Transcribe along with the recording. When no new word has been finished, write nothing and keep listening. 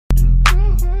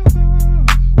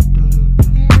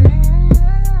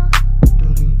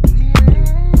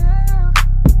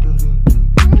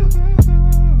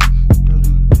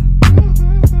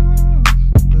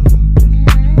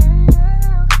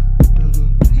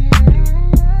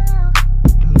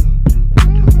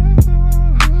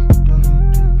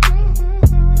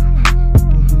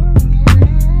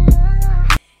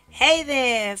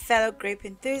grape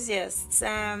enthusiasts.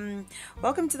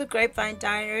 Welcome to the Grapevine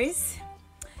Diaries,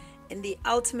 in the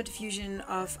ultimate fusion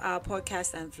of our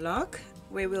podcast and vlog,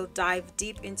 where we'll dive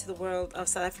deep into the world of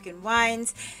South African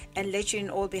wines and let you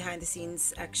in all behind the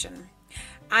scenes action.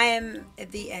 I am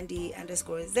the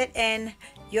Andy_ZN,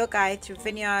 your guide through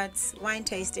vineyards, wine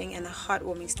tasting, and the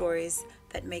heartwarming stories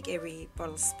that make every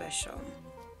bottle special.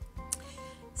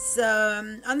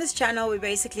 So on this channel, we're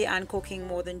basically uncorking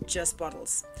more than just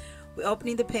bottles. We're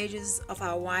opening the pages of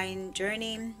our wine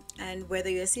journey, and whether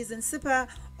you're a seasoned sipper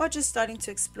or just starting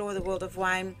to explore the world of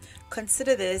wine,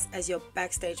 consider this as your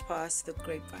backstage pass to the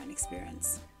Grapevine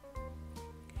experience.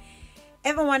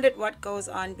 Ever wondered what goes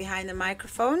on behind the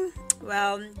microphone?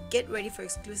 Well, get ready for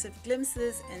exclusive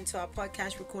glimpses into our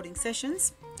podcast recording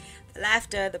sessions. The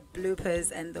laughter, the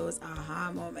bloopers, and those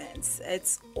aha moments.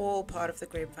 It's all part of the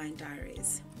Grapevine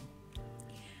Diaries.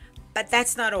 But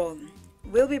that's not all.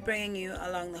 We'll be bringing you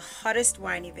along the hottest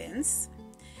wine events,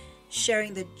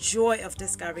 sharing the joy of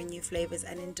discovering new flavors,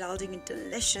 and indulging in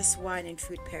delicious wine and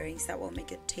food pairings that will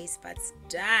make your taste buds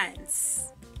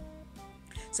dance.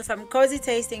 So from cozy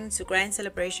tasting to grand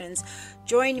celebrations,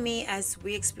 join me as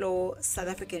we explore South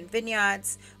African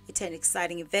vineyards, attend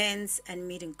exciting events, and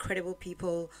meet incredible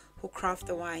people who craft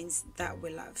the wines that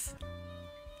we love.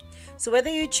 So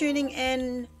whether you're tuning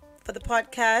in for the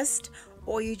podcast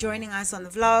or you're joining us on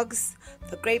the vlogs,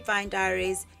 the Grapevine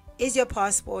Diaries is your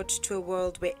passport to a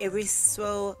world where every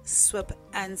swirl, swip,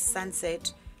 and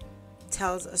sunset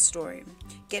tells a story.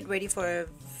 Get ready for a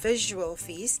visual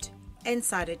feast,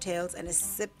 insider tales, and a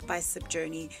sip-by-sip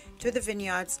journey through the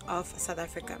vineyards of South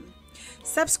Africa.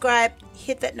 Subscribe,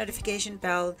 hit that notification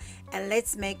bell, and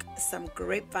let's make some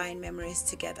grapevine memories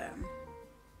together.